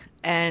 3,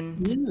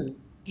 and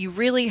you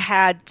really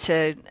had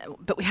to,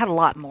 but we had a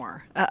lot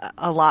more.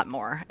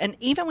 And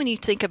even when you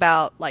think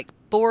about like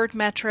board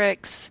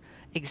metrics,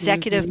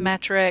 executive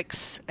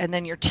metrics, and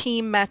then your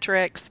team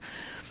metrics,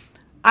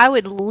 I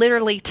would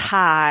literally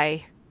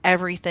tie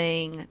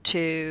everything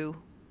to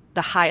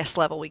the highest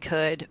level we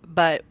could,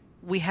 but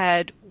we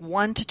had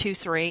 1 to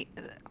 3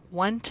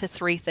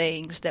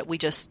 things that we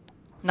just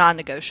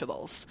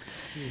non-negotiables.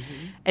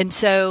 And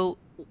so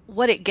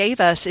what it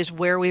gave us is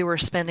where we were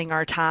spending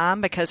our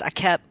time, because I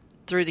kept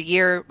through the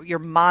year, you're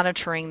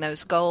monitoring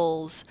those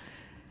goals.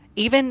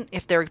 Even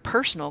if they're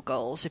personal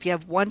goals, if you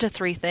have 1 to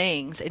 3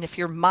 things, and if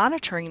you're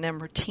monitoring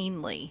them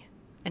routinely,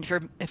 and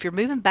if you're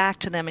moving back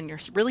to them and you're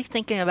really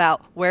thinking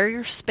about where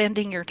you're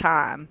spending your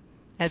time,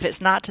 and if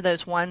it's not to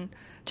those 1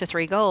 to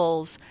 3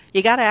 goals,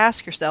 you got to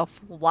ask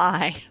yourself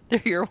why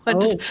they're your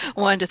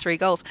 1 to 3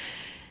 goals.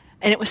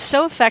 And it was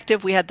so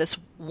effective. We had this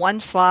one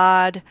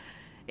slide.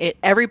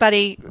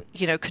 Everybody,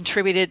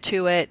 contributed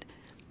to it.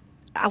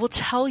 I will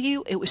tell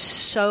you, it was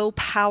so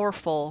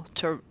powerful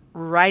to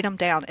write them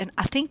down. And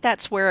I think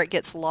that's where it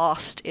gets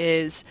lost,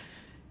 is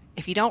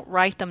if you don't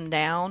write them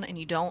down and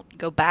you don't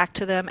go back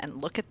to them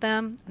and look at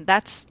them.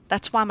 That's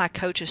why my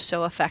coach is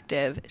so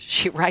effective.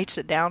 She writes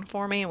it down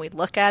for me, and we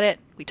look at it,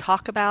 we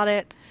talk about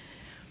it.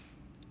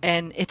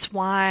 And it's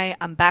why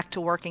I'm back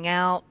to working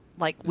out.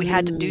 Like, we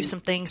had to do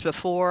some things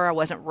before. I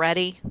wasn't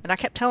ready. And I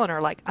kept telling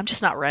her, like, I'm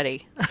just not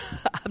ready.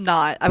 I'm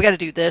not. I've got to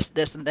do this,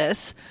 this, and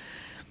this.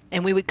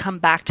 And we would come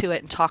back to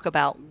it and talk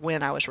about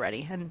when I was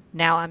ready. And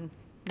now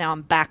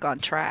I'm back on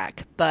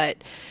track.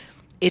 But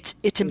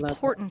it's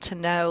important to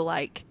know,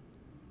 like,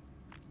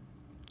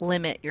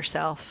 limit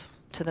yourself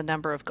to the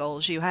number of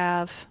goals you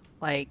have.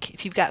 Like,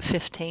 if you've got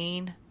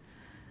 15,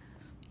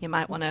 you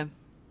might want to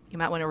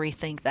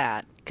rethink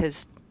that,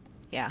 because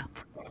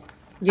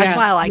that's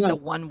why I like the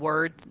one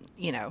word,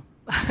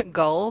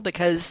 goal,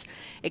 because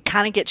it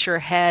kind of gets your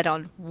head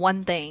on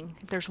one thing.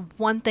 If there's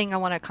one thing I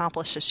want to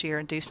accomplish this year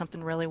and do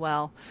something really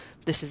well,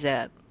 this is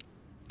it.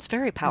 It's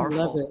very powerful.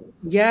 I love it.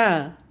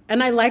 Yeah.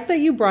 And I like that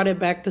you brought it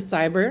back to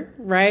cyber,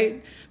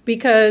 right?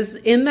 Because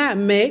in that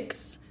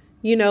mix,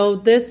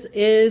 this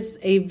is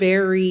a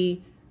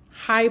very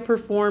high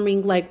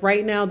performing, like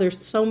right now,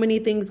 there's so many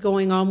things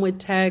going on with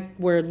tech.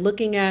 We're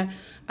looking at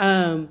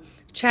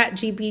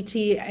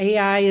ChatGPT,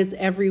 AI is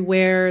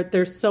everywhere.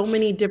 There's so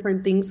many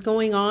different things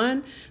going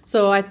on.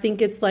 So I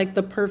think it's like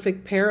the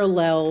perfect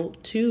parallel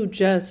to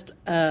just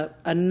a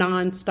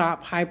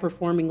nonstop high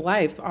performing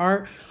life.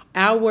 Our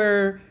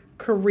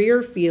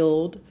career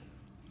field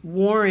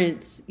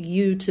warrants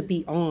you to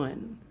be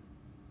on,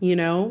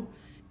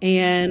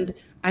 and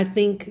I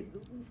think,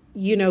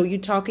 you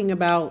talking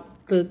about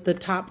the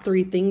top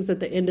 3 things at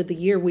the end of the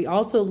year. We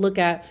also look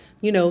at,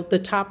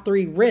 the top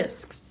 3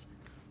 risks.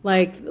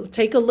 Like,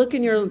 take a look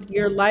in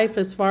your life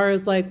as far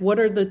as like, what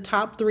are the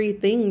top 3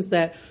 things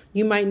that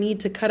you might need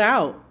to cut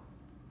out?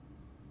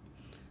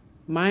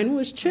 Mine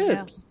was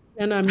chips.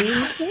 Yeah. And I mean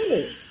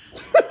carrots.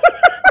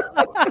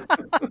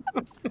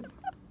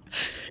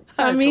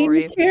 I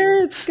mean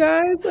carrots,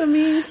 guys. I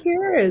mean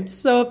carrots.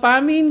 So if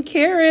I mean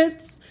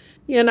carrots,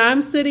 And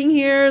I'm sitting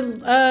here,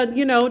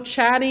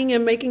 chatting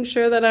and making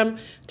sure that I'm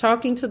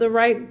talking to the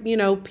right,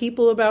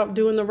 people about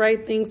doing the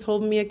right things,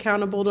 holding me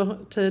accountable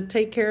to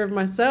take care of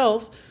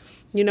myself.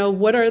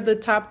 What are the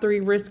top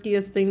 3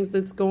 riskiest things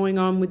that's going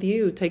on with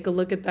you? Take a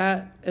look at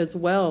that as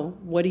well.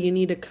 What do you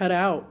need to cut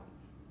out?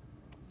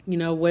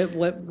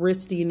 What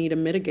risks do you need to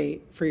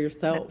mitigate for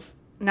yourself?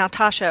 Now,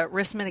 Tasha,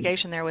 risk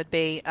mitigation there would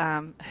be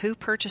who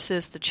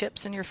purchases the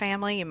chips in your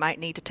family? You might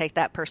need to take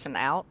that person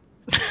out.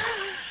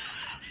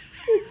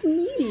 It's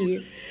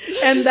me.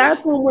 And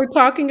that's when we're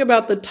talking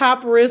about the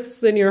top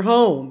risks in your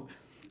home.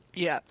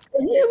 Yeah.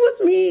 It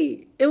was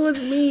me. It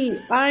was me.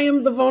 I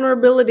am the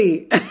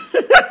vulnerability.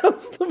 I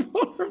was the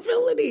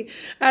vulnerability.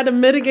 I had to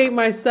mitigate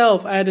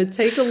myself. I had to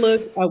take a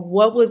look at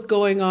what was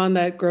going on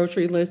that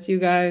grocery list, you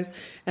guys.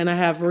 And I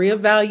have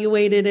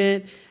reevaluated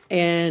it.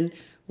 And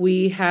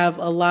we have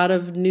a lot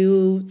of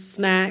new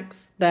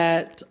snacks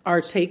that are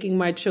taking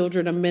my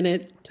children a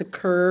minute to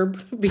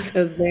curb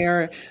because they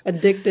are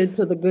addicted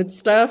to the good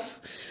stuff.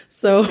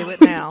 So do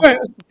it now.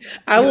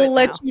 I will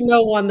let you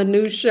know on the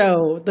new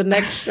show, the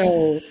next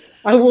show.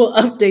 I will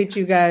update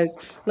you guys,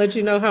 let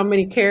you know how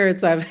many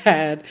carrots I've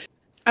had.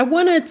 I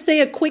want to say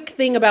a quick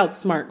thing about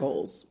SMART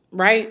goals,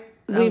 right?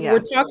 We're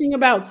talking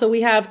about, so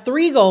we have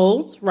 3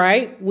 goals,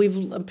 right?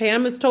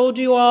 Pam has told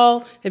you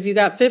all, if you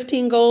got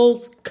 15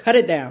 goals, cut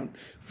it down.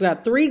 We've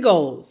got 3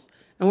 goals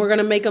and we're going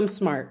to make them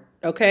SMART.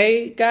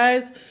 Okay,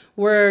 guys,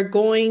 we're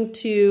going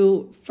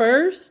to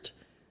first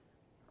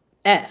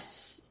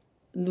S,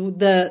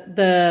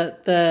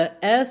 the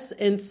S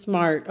in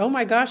SMART. Oh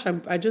my gosh,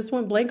 I just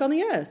went blank on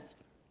the S.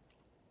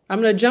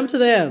 I'm going to jump to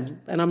the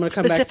M and I'm going to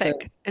come back to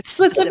it. It's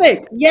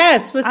specific.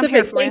 Yes,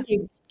 specific. Thank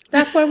you.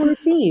 That's why we're a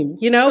team.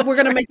 We're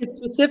going to make it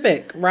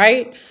specific,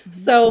 right? Mm-hmm.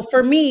 So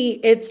for me,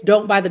 it's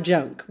don't buy the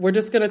junk. We're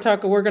just going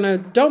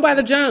to don't buy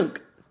the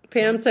junk.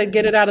 Pam said,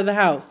 get it out of the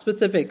house.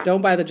 Specific,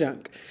 don't buy the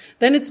junk.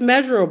 Then it's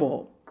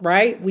measurable,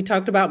 right? We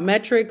talked about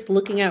metrics,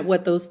 looking at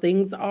what those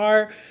things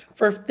are.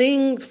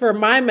 For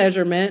my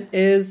measurement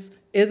is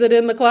it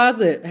in the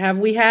closet? Have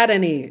we had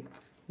any?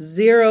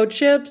 0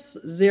 chips,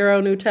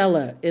 0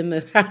 Nutella in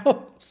the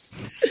house.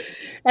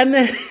 And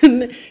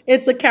then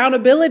it's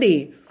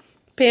accountability.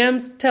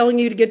 Pam's telling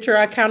you to get your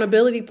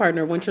accountability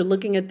partner. Once you're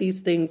looking at these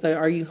things,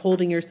 are you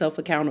holding yourself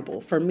accountable?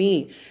 For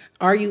me,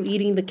 are you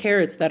eating the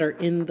carrots that are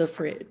in the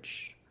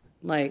fridge?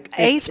 Like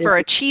A's for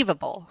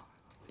achievable.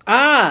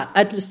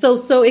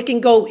 So it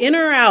can go in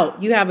or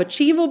out. You have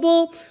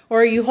achievable,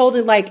 or are you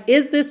holding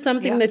is this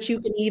something that you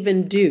can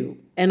even do?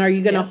 And are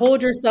you going to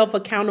hold yourself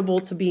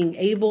accountable to being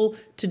able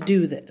to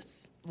do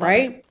this?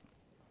 Right?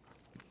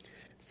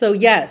 So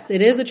yes,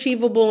 it is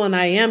achievable and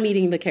I am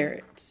eating the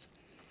carrots.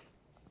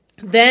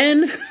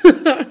 Then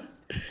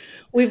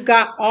we've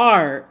got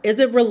R.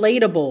 Is it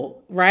relatable?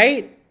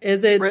 Right?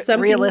 Is it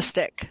something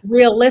realistic?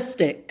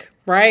 Realistic,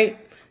 right?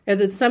 Is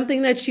it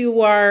something that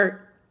you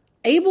are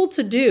able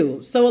to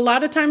do? So a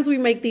lot of times we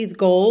make these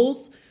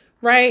goals,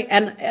 right?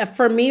 And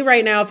for me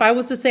right now, if I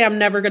was to say I'm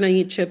never going to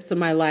eat chips in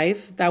my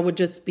life, that would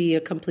just be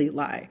a complete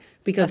lie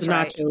because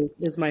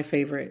nachos is my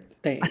favorite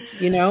thing.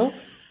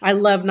 I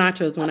love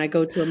nachos. When I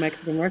go to a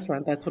Mexican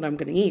restaurant, that's what I'm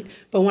going to eat.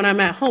 But when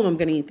I'm at home, I'm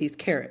going to eat these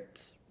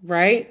carrots,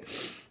 right?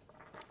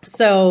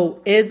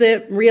 So is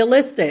it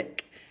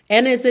realistic?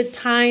 And is it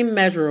time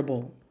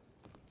measurable?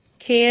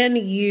 Can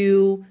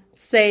you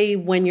say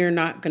when you're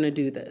not going to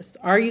do this?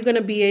 Are you going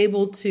to be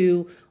able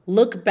to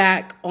look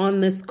back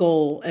on this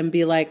goal and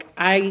be like,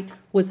 I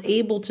was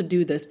able to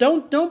do this?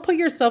 Don't put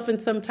yourself in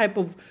some type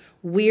of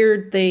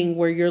weird thing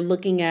where you're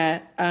looking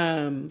at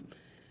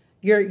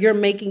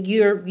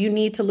you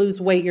need to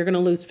lose weight. You're going to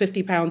lose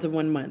 50 pounds in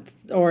 1 month,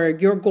 or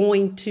you're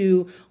going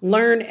to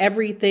learn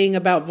everything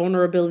about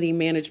vulnerability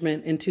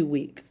management in 2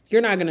 weeks.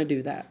 You're not going to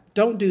do that.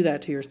 Don't do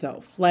that to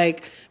yourself.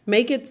 Make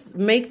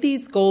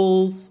these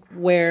goals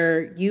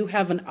where you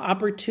have an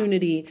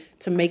opportunity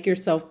to make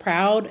yourself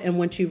proud. And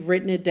once you've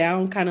written it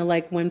down, kind of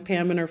like when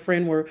Pam and her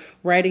friend were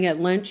writing at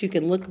lunch, you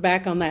can look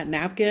back on that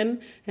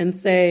napkin and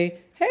say,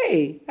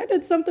 hey, I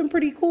did something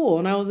pretty cool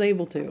and I was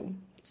able to.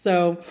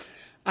 So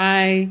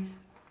I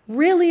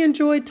really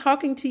enjoyed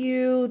talking to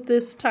you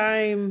this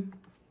time.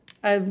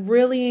 I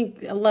really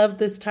loved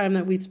this time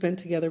that we spent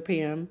together,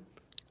 Pam.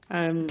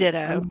 Ditto.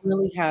 I'm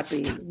really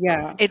happy.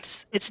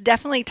 It's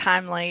definitely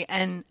timely,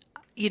 and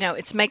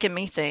it's making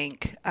me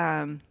think.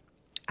 I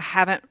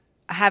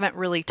haven't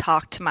really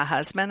talked to my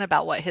husband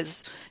about what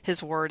his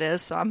word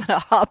is, so I'm going to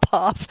hop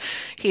off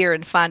here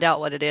and find out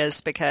what it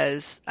is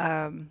because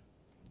I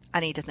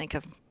need to think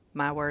of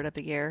my word of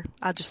the year.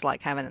 I just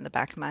like having it in the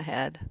back of my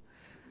head.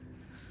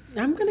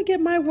 I'm going to get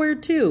my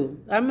word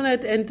too. I'm going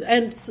to,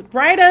 and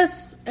write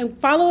us and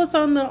follow us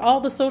on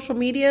all the social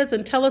medias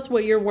and tell us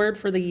what your word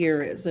for the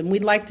year is. And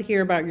we'd like to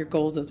hear about your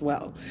goals as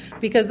well,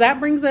 because that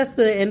brings us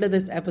to the end of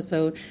this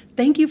episode.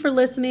 Thank you for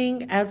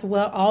listening as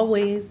well.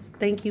 Always.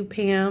 Thank you,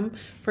 Pam,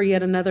 for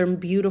yet another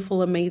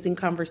beautiful, amazing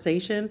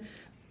conversation.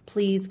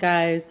 Please,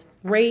 guys,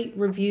 rate,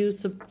 review,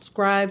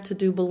 subscribe to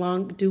Do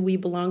We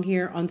Belong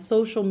Here on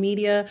social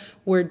media,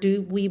 where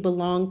Do We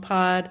Belong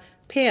Pod.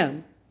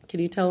 Pam, can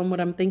you tell them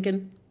what I'm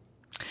thinking?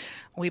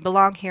 We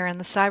belong here in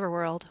the cyber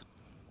world.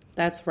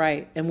 That's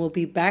right. And we'll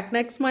be back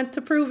next month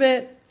to prove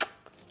it.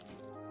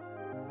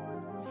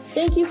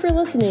 Thank you for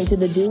listening to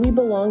the Do We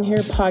Belong Here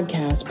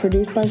podcast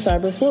produced by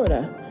Cyber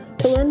Florida.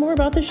 To learn more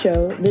about the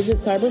show, visit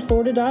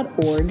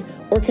cyberflorida.org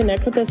or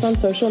connect with us on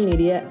social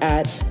media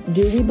at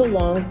Do We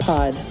Belong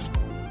Pod.